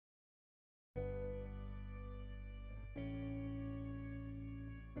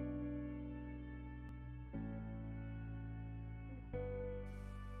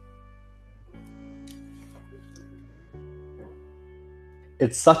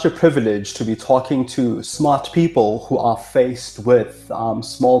It's such a privilege to be talking to smart people who are faced with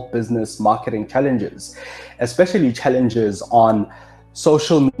small business marketing challenges, especially challenges on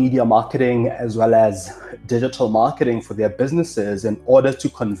social media marketing as well as digital marketing for their businesses in order to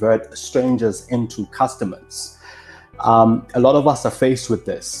convert strangers into customers. A lot of us are faced with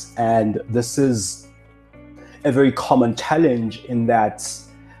this, and this is a very common challenge in that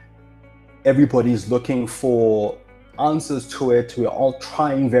everybody's looking for answers to it. We're all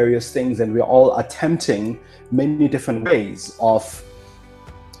trying various things and we're all attempting many different ways of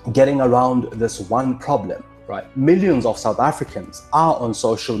getting around this one problem, right? Millions of South Africans are on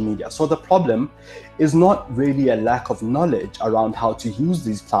social media. So the problem is not really a lack of knowledge around how to use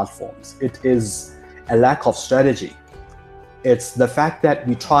these platforms. It is a lack of strategy. It's the fact that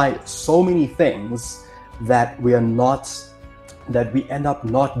we try so many things that we end up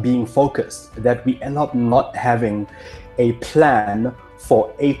not being focused, that we end up not having a plan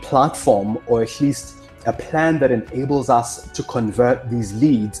for a platform, or at least a plan that enables us to convert these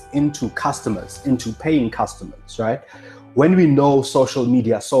leads into customers, into paying customers, right? When we know social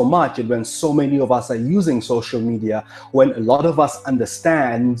media so much, and when so many of us are using social media, when a lot of us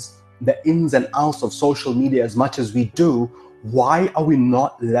understand the ins and outs of social media as much as we do, why are we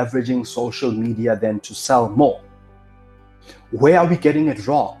not leveraging social media then to sell more? Where are we getting it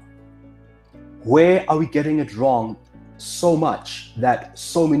wrong? Where are we getting it wrong so much that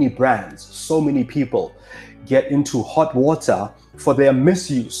so many brands, so many people get into hot water for their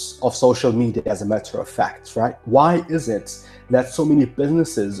misuse of social media, as a matter of fact, right? Why is it that so many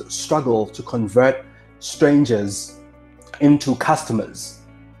businesses struggle to convert strangers into customers,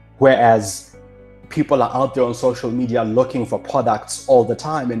 whereas people are out there on social media looking for products all the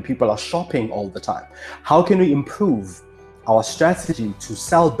time and people are shopping all the time? How can we improve our strategy to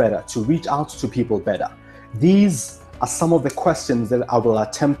sell better, to reach out to people better? These are some of the questions that I will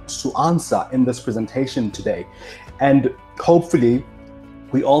attempt to answer in this presentation today. And hopefully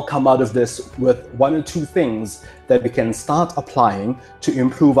we all come out of this with one or two things that we can start applying to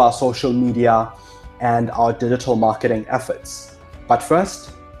improve our social media and our digital marketing efforts. But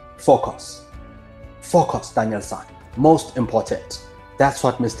first, focus. Focus, Daniel-san. Most important. That's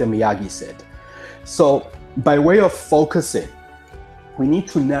what Mr. Miyagi said. So by way of focusing, we need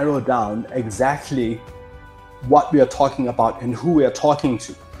to narrow down exactly what we are talking about and who we are talking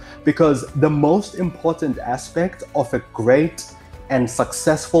to, because the most important aspect of a great and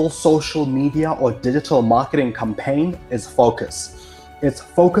successful social media or digital marketing campaign is focus. It's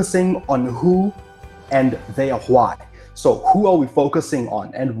focusing on who and their why. So who are we focusing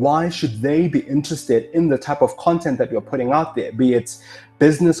on, and why should they be interested in the type of content that we're putting out there, be it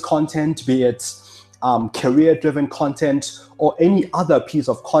business content, be it career-driven content, or any other piece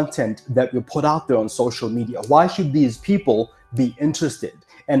of content that we put out there on social media? Why should these people be interested,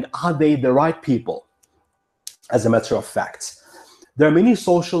 and are they the right people? As a matter of fact, there are many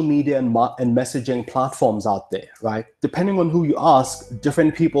social media and messaging platforms out there, right? Depending on who you ask,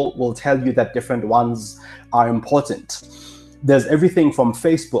 different people will tell you that different ones are important. There's everything from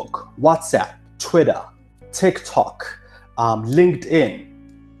Facebook, WhatsApp, Twitter, TikTok, LinkedIn,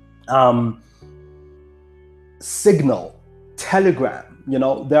 Signal, Telegram. You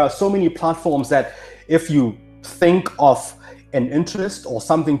know, there are so many platforms that if you think of an interest or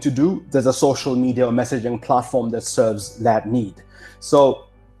something to do, there's a social media or messaging platform that serves that need. So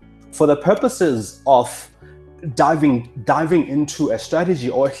for the purposes of diving into a strategy,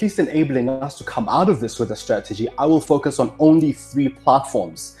 or at least enabling us to come out of this with a strategy, I will focus on only 3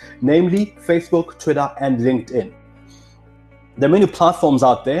 platforms, namely Facebook, Twitter, and LinkedIn. There are many platforms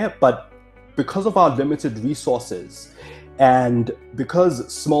out there, but because of our limited resources, and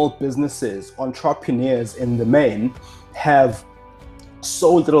because small businesses, entrepreneurs in the main, have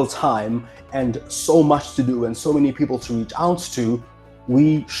so little time and so much to do and so many people to reach out to,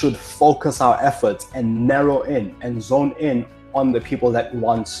 we should focus our efforts and narrow in and zone in on the people that we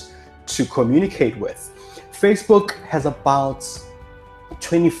want to communicate with. Facebook has about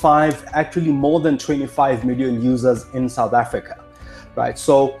 25, actually more than 25 million users in South Africa, right?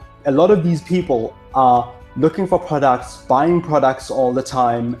 So a lot of these people are looking for products, buying products all the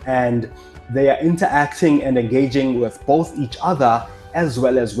time, and they are interacting and engaging with both each other as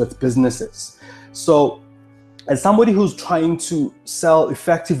well as with businesses. So as somebody who's trying to sell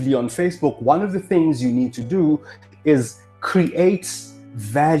effectively on Facebook, one of the things you need to do is create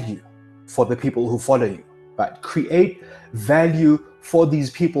value for the people who follow you, right? Create value for these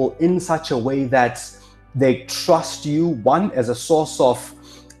people in such a way that they trust you, one, as a source of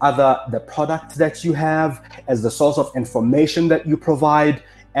either the product that you have, as the source of information that you provide,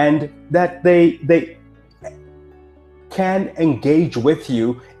 and that they can engage with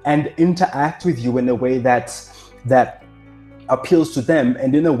you and interact with you in a way that appeals to them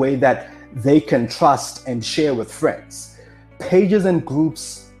and in a way that they can trust and share with friends. Pages and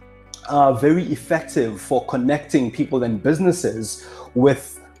groups are very effective for connecting people and businesses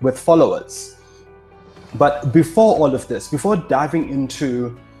with followers. But before all of this, before diving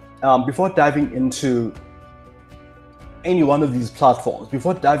into any one of these platforms,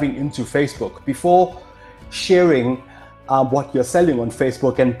 before diving into Facebook, before sharing what you're selling on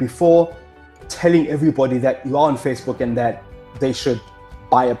Facebook, and before telling everybody that you are on Facebook and that they should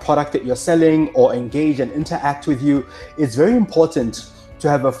buy a product that you're selling or engage and interact with you, it's very important to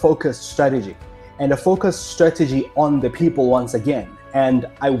have a focused strategy, and a focused strategy on the people once again. And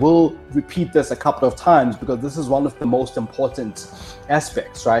I will repeat this a couple of times because this is one of the most important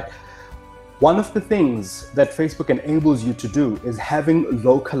aspects, right? One of the things that Facebook enables you to do is having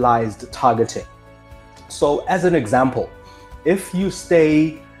localized targeting. So as an example, if you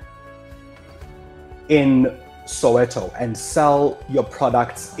stay in Soweto and sell your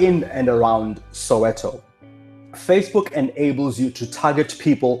products in and around Soweto, Facebook enables you to target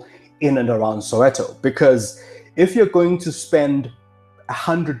people in and around Soweto, because if you're going to spend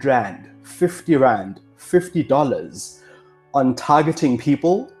 100 Rand, 50 Rand, $50 on targeting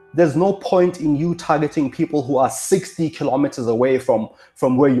people, there's no point in you targeting people who are 60 kilometers away from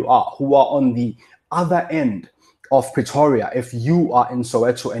where you are, who are on the other end of Pretoria. If you are in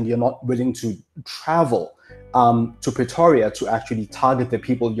Soweto and you're not willing to travel to Pretoria to actually target the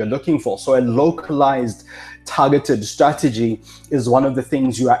people you're looking for. So a localized targeted strategy is one of the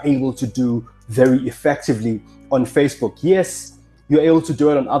things you are able to do very effectively on Facebook. Yes, you're able to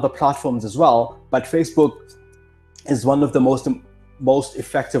do it on other platforms as well, but Facebook is one of the most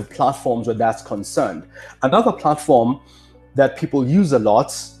effective platforms where that's concerned. Another platform that people use a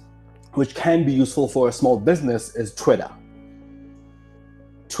lot, which can be useful for a small business, is Twitter.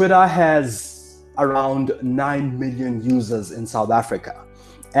 Twitter has around 9 million users in South Africa.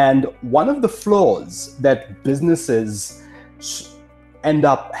 And one of the flaws that businesses end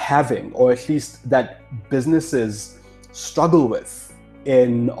up having, or at least that businesses struggle with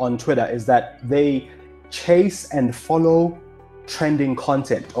on Twitter, is that they chase and follow trending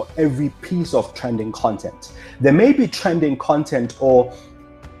content, or every piece of trending content. There may be trending content or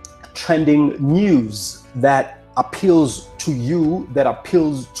trending news that appeals to you, that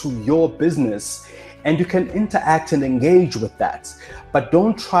appeals to your business, and you can interact and engage with that. But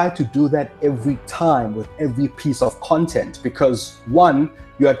don't try to do that every time with every piece of content, because one,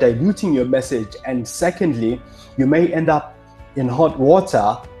 you are diluting your message, and secondly, you may end up in hot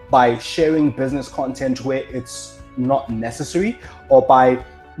water by sharing business content where it's not necessary, or by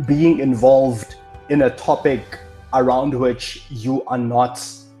being involved in a topic around which you are not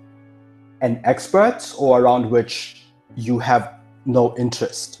an expert, or around which you have no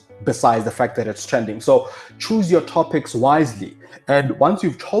interest besides the fact that it's trending. So choose your topics wisely. And once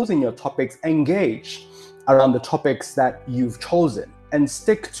you've chosen your topics, engage around the topics that you've chosen and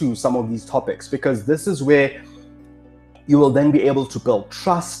stick to some of these topics, because this is where you will then be able to build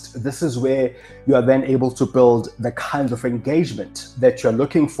trust. This is where you are then able to build the kinds of engagement that you're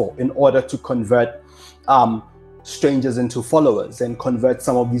looking for in order to convert strangers into followers and convert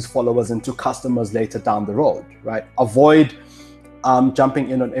some of these followers into customers later down the road, right? Avoid jumping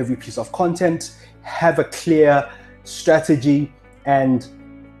in on every piece of content. Have a clear strategy and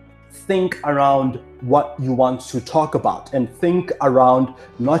think around what you want to talk about, and think around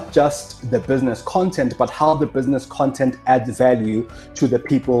not just the business content, but how the business content adds value to the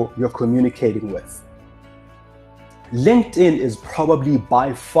people you're communicating with. LinkedIn is probably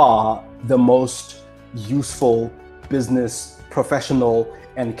by far the most useful business, professional,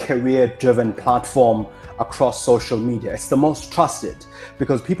 and career-driven platform across social media. It's the most trusted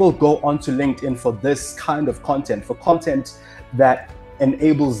because people go onto LinkedIn for this kind of content, for content that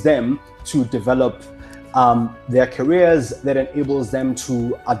enables them to develop their careers, that enables them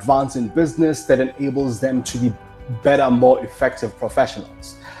to advance in business, that enables them to be better, more effective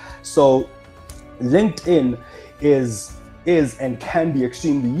professionals. So LinkedIn is and can be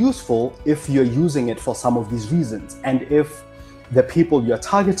extremely useful if you're using it for some of these reasons, and if the people you're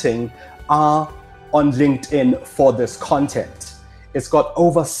targeting are on LinkedIn for this content. It's got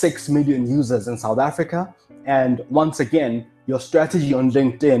over 6 million users in South Africa, and once again, your strategy on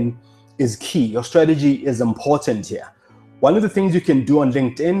LinkedIn is key. Your strategy is important here. One of the things you can do on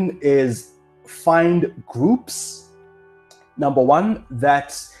LinkedIn is find groups, number one,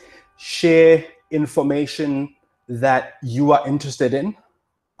 that share information that you are interested in,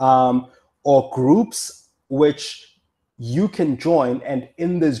 or groups which you can join, and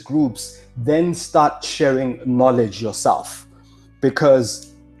in these groups, then start sharing knowledge yourself.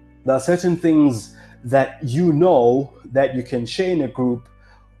 Because there are certain things that you know that you can share in a group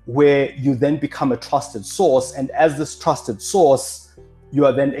where you then become a trusted source. And as this trusted source, you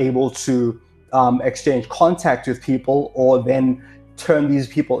are then able to exchange contact with people, or then turn these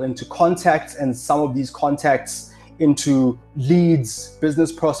people into contacts, and some of these contacts into leads,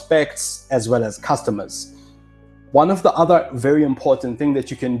 business prospects, as well as customers. One of the other very important thing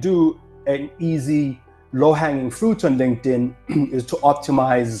that you can do, an easy low-hanging fruit on LinkedIn, is to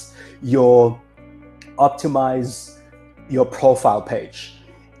optimize your profile page.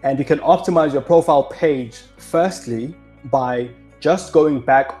 And you can optimize your profile page firstly by just going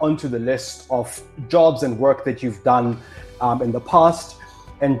back onto the list of jobs and work that you've done in the past,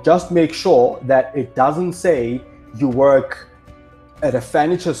 and just make sure that it doesn't say you work at a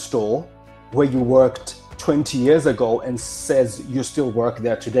furniture store where you worked 20 years ago and says you still work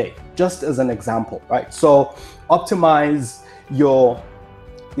there today, just as an example, right? So optimize your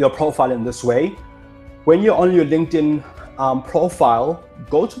profile in this way. When you're on your LinkedIn profile,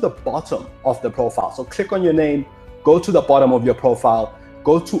 go to the bottom of the profile. So click on your name, go to the bottom of your profile,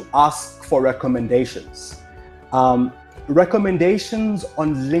 go to ask for recommendations. Recommendations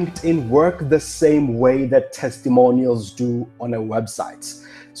on LinkedIn work the same way that testimonials do on a website.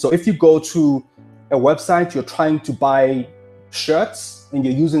 So if you go to a website, you're trying to buy shirts, and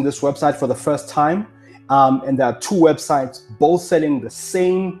you're using this website for the first time, and there are two websites both selling the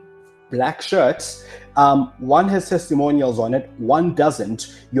same black shirts, one has testimonials on it, one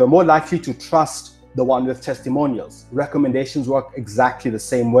doesn't, you're more likely to trust the one with testimonials. Recommendations work exactly the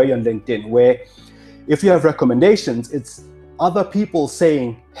same way on LinkedIn, where if you have recommendations, it's other people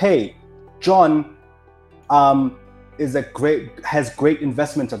saying, hey, John has great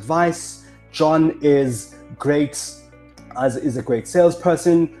investment advice. John is great, is a great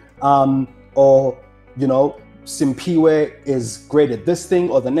salesperson, or, you know, Simpiwe is great at this thing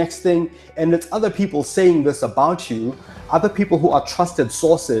or the next thing. And it's other people saying this about you, other people who are trusted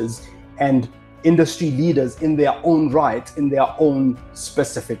sources and industry leaders in their own right, in their own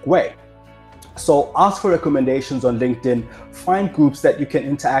specific way. So ask for recommendations on LinkedIn, find groups that you can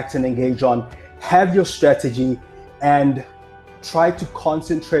interact and engage on, have your strategy, and try to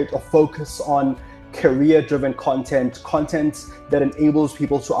concentrate or focus on career-driven content that enables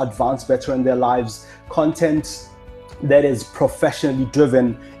people to advance better in their lives, content that is professionally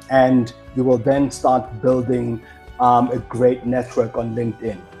driven, and you will then start building a great network on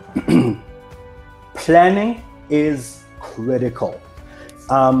LinkedIn. Planning is critical.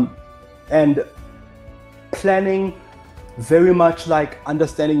 And planning, very much like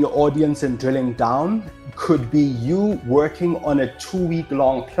understanding your audience and drilling down, could be you working on a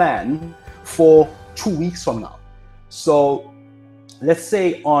 2-week-long plan for 2 weeks from now. So let's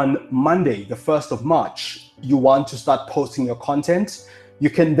say on Monday, the 1st of March, you want to start posting your content. You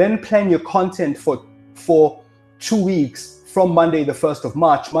can then plan your content for 2 weeks from Monday, the 1st of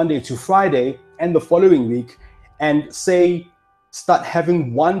March, Monday to Friday, and the following week, and say, start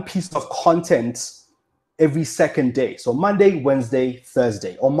having one piece of content every second day. So Monday, Wednesday,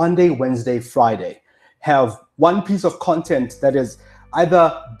 Thursday, or Monday, Wednesday, Friday. Have one piece of content that is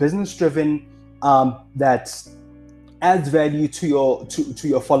either business driven, that adds value to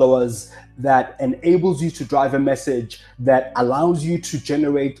your followers, that enables you to drive a message, that allows you to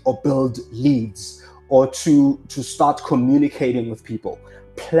generate or build leads, or to start communicating with people.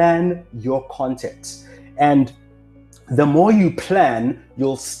 Plan your content. And the more you plan,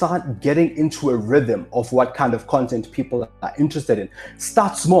 you'll start getting into a rhythm of what kind of content people are interested in.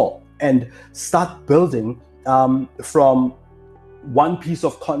 Start small and start building from one piece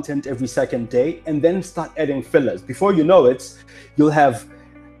of content every second day, and then start adding fillers. Before you know it, you'll have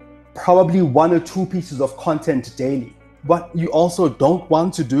probably 1 or 2 pieces of content daily. What you also don't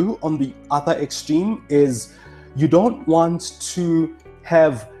want to do on the other extreme is you don't want to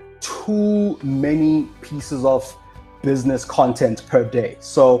have too many pieces of business content per day.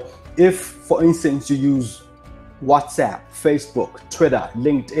 So if, for instance, you use WhatsApp, Facebook, Twitter,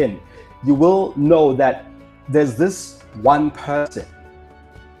 LinkedIn, you will know that there's this one person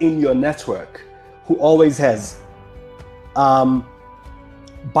in your network who always has, buy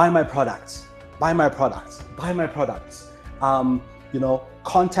my products, buy my products, buy my products,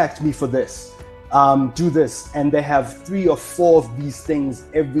 contact me for this, do this. And they have 3 or 4 of these things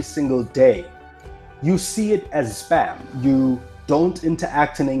every single day. You see it as spam. You don't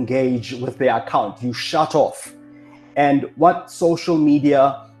interact and engage with their account. You shut off. And what social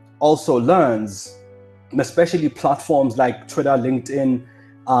media also learns, especially platforms like Twitter, LinkedIn,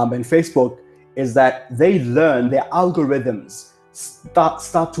 and Facebook, is that they learn, their algorithms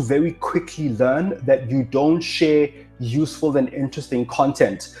start to very quickly learn that you don't share useful and interesting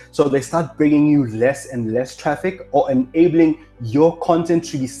content. So they start bringing you less and less traffic, or enabling your content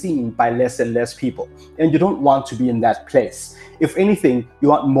to be seen by less and less people. And you don't want to be in that place. If anything, you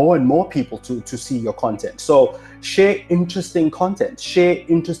want more and more people to see your content. So share interesting content, share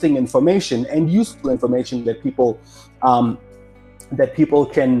interesting information and useful information that people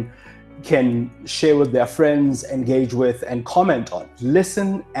can share with their friends, engage with, and comment on.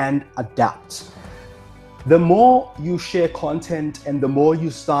 Listen and adapt. The more you share content and the more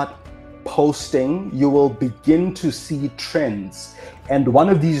you start posting, you will begin to see trends. And one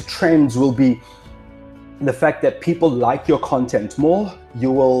of these trends will be the fact that people like your content more.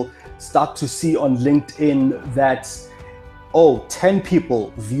 You will start to see on LinkedIn that, 10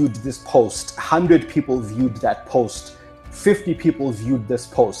 people viewed this post, 100 people viewed that post, 50 people viewed this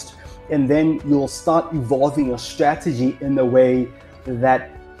post. And then you'll start evolving your strategy in a way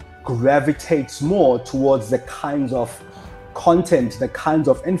that gravitates more towards the kinds of content, the kinds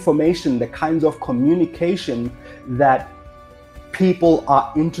of information, the kinds of communication that people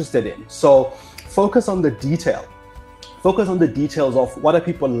are interested in. So focus on the detail. Focus on the details of what are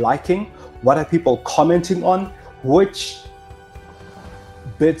people liking, what are people commenting on, which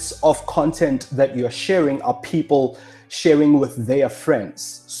bits of content that you're sharing are people sharing with their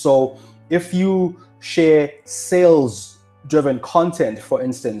friends. So if you share sales-driven content, for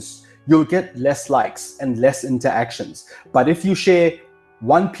instance, you'll get less likes and less interactions. But if you share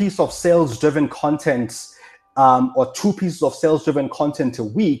one piece of sales-driven content or two pieces of sales-driven content a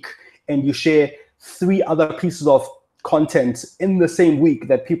week, and you share 3 other pieces of content in the same week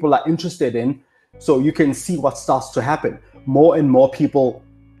that people are interested in, so you can see what starts to happen. More and more people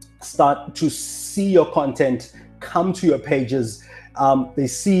start to see your content, come to your pages. They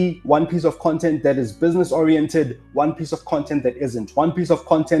see one piece of content that is business oriented, one piece of content that isn't, one piece of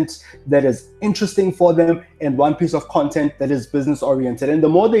content that is interesting for them, and one piece of content that is business oriented. And the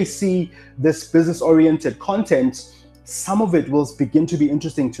more they see this business oriented content, some of it will begin to be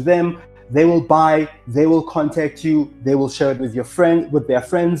interesting to them. They will buy, they will contact you, they will share it with their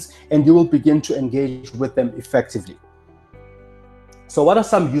friends, and you will begin to engage with them effectively. So what are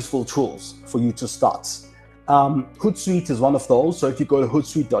some useful tools for you to start? Hootsuite is one of those. So if you go to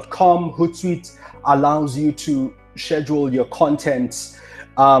hootsuite.com, Hootsuite allows you to schedule your content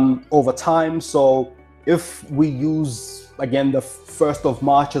over time. So if we use, again, the 1st of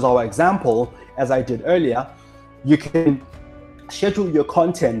March as our example, as I did earlier, you can schedule your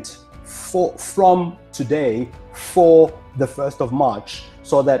content from today for the 1st of March,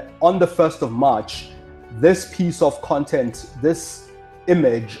 so that on the 1st of March, this piece of content, this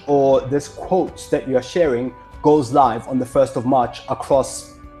image or this quote that you're sharing goes live on the 1st of March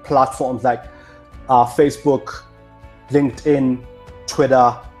across platforms like Facebook, LinkedIn,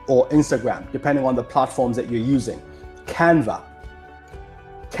 Twitter, or Instagram, depending on the platforms that you're using. Canva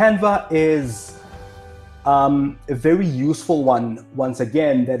is a very useful one, once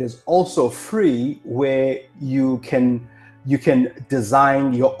again, that is also free, where you can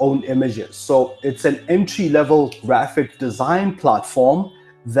design your own images. So it's an entry-level graphic design platform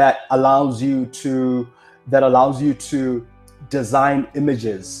that allows you to design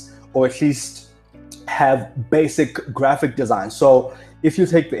images, or at least have basic graphic design. So if you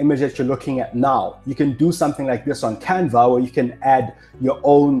take the image that you're looking at now, you can do something like this on Canva, where you can add your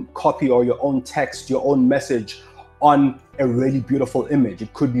own copy or your own text, your own message on a really beautiful image.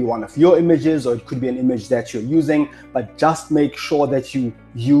 It could be one of your images, or it could be an image that you're using, but just make sure that you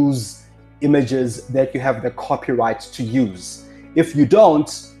use images that you have the copyright to use. If you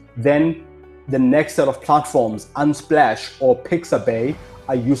don't, then the next set of platforms, Unsplash or Pixabay,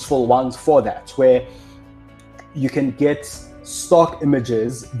 are useful ones for that, where you can get stock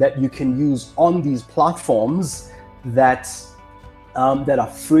images that you can use on these platforms that are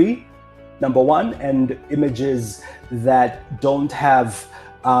free, number one, and images that don't have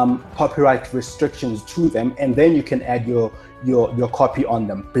copyright restrictions to them, and then you can add your copy on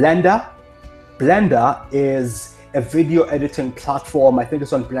them. Blender is a video editing platform. I think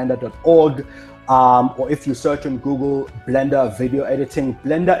it's on blender.org, or if you search on Google, Blender video editing.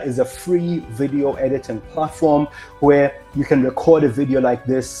 Blender is a free video editing platform where you can record a video like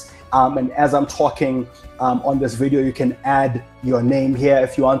this, and as I'm talking on this video, you can add your name here.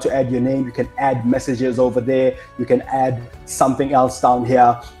 If you want to add your name, you can add messages over there. You can add something else down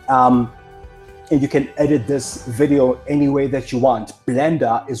here. And you can edit this video any way that you want.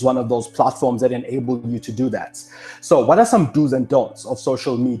 Blender is one of those platforms that enable you to do that. So what are some do's and don'ts of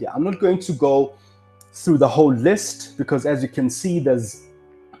social media? I'm not going to go through the whole list, because as you can see, there's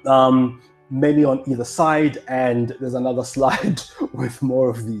many on either side, and there's another slide with more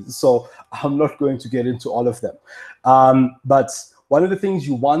of these. So I'm not going to get into all of them. But one of the things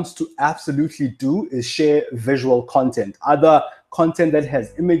you want to absolutely do is share visual content, other content that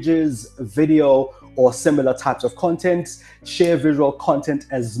has images, video, or similar types of content. Share visual content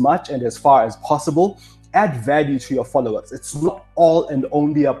as much and as far as possible. Add value to your followers. It's not all and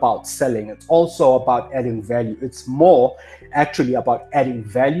only about selling. It's also about adding value. It's more actually about adding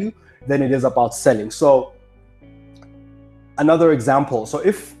value than it is about selling. So another example. So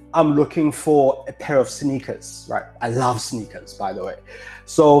if I'm looking for a pair of sneakers, right? I love sneakers, by the way.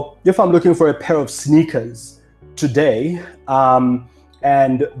 So if I'm looking for a pair of sneakers today,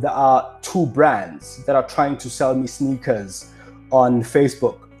 and there are two brands that are trying to sell me sneakers on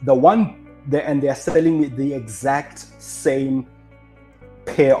Facebook, and they're selling me the exact same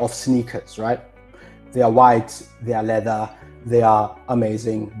pair of sneakers, right? They are white, they are leather, they are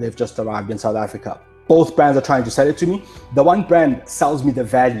amazing. They've just arrived in South Africa. Both brands are trying to sell it to me. The one brand sells me the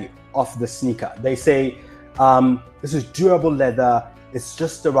value of the sneaker. They say, this is durable leather, it's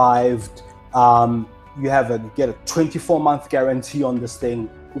just arrived. You get a 24-month guarantee on this thing,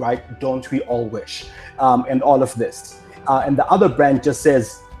 right? Don't we all wish? And all of this. And the other brand just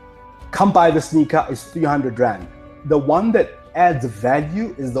says, come buy the sneaker, it's 300 Rand. The one that adds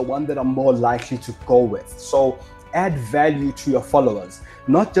value is the one that I'm more likely to go with. So add value to your followers,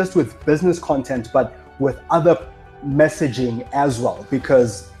 not just with business content, but with other messaging as well.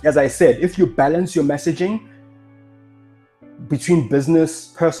 Because as I said, if you balance your messaging between business,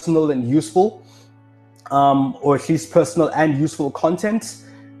 personal, and useful, or at least personal and useful content,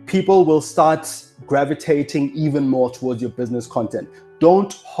 people will start gravitating even more towards your business content.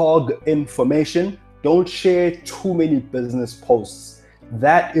 Don't hog information. Don't share too many business posts.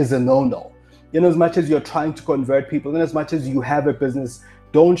 That is a no-no. In as much as you're trying to convert people, in as much as you have a business,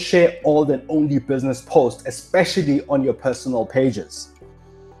 don't share all and only business posts, especially on your personal pages.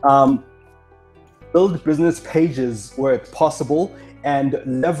 Build business pages where it's possible and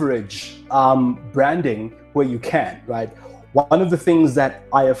leverage branding where you can, right? One of the things that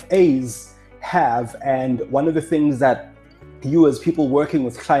IFAs have, and one of the things that you as people working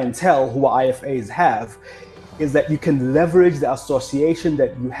with clientele who are IFAs have, is that you can leverage the association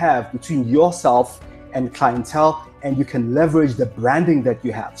that you have between yourself and clientele, and you can leverage the branding that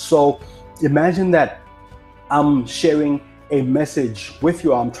you have. So imagine that I'm sharing a message with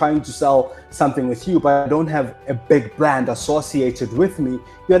you, I'm trying to sell something with you, but I don't have a big brand associated with me.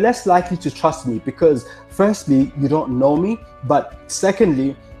 You're less likely to trust me because firstly, you don't know me, but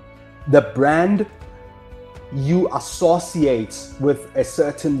secondly, the brand you associate with a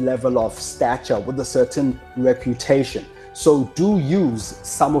certain level of stature, with a certain reputation. So do use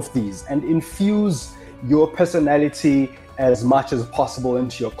some of these and infuse your personality as much as possible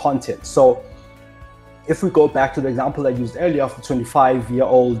into your content. So if we go back to the example I used earlier of the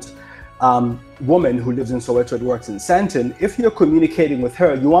 25-year-old woman who lives in Soweto and works in Sandton, if you're communicating with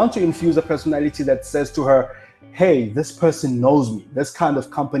her, you want to infuse a personality that says to her, hey, this person knows me, this kind of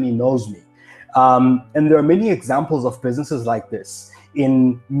company knows me. And there are many examples of businesses like this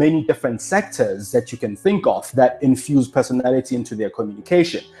in many different sectors that you can think of that infuse personality into their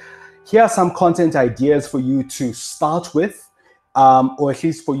communication. Here are some content ideas for you to start with, or at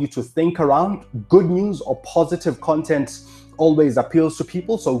least for you to think around. Good news or positive content always appeals to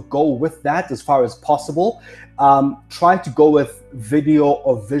people, so go with that as far as possible. Try to go with video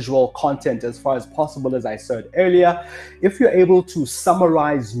or visual content as far as possible, as I said earlier. If you're able to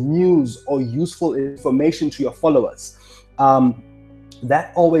summarize news or useful information to your followers,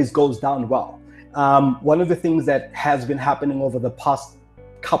 that always goes down well. One of the things that has been happening over the past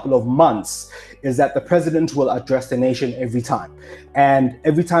couple of months is that the president will address the nation every time. And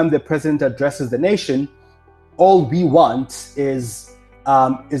every time the president addresses the nation, all we want is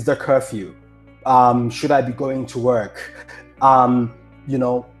the curfew. Should I be going to work?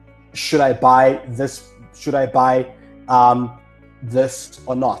 Should I buy this? Should I buy this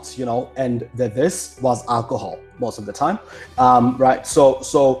or not? And this was alcohol most of the time, right?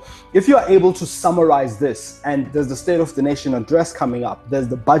 So if you are able to summarize this, and there's the State of the Nation address coming up, there's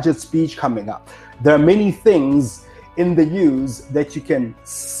the budget speech coming up, there are many things in the news that you can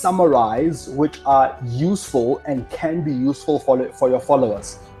summarize which are useful and can be useful for your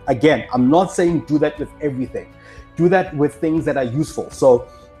followers. Again, I'm not saying do that with everything. Do that with things that are useful. So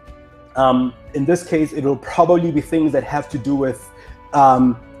in this case, it will probably be things that have to do with,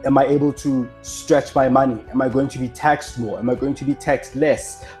 am I able to stretch my money? Am I going to be taxed more? Am I going to be taxed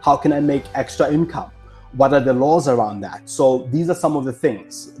less? How can I make extra income? What are the laws around that? So these are some of the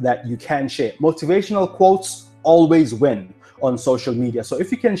things that you can share. Motivational quotes always win on social media. So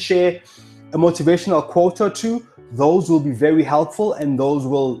if you can share a motivational quote or two, those will be very helpful, and those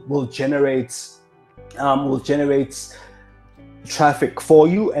will generate traffic for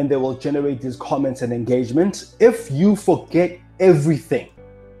you, and they will generate these comments and engagement. If you forget everything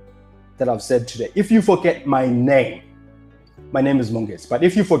that I've said today, if you forget my name is Mongezi, but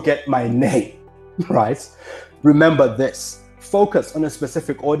if you forget my name, right, remember this: focus on a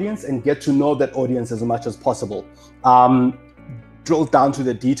specific audience and get to know that audience as much as possible. Drill down to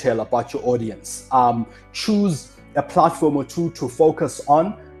the detail about your audience. Choose a platform or two to focus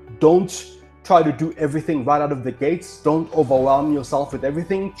on. Don't try to do everything right out of the gates. Don't overwhelm yourself with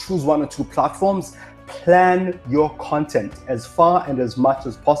everything. Choose one or two platforms. Plan your content as far and as much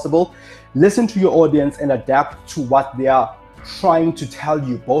as possible. Listen to your audience and adapt to what they are trying to tell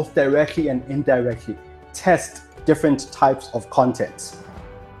you, both directly and indirectly. Test different types of content.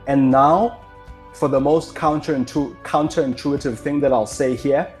 And now, for the most counterintuitive thing that I'll say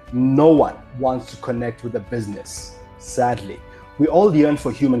here, no one wants to connect with a business, sadly. We all yearn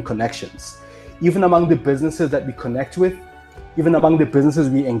for human connections. Even among the businesses that we connect with, even among the businesses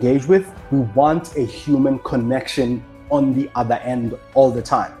we engage with, we want a human connection on the other end all the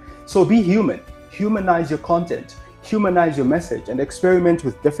time. So be human, humanize your content, humanize your message, and experiment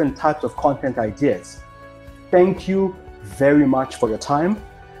with different types of content ideas. Thank you very much for your time.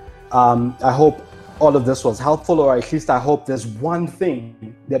 I hope all of this was helpful, or at least I hope there's one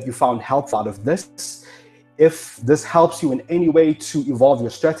thing that you found helpful out of this. If this helps you in any way to evolve your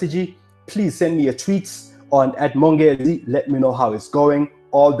strategy, please send me a tweet on @Mongezi. Let me know how it's going.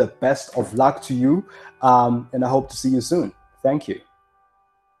 All the best of luck to you. And I hope to see you soon. Thank you.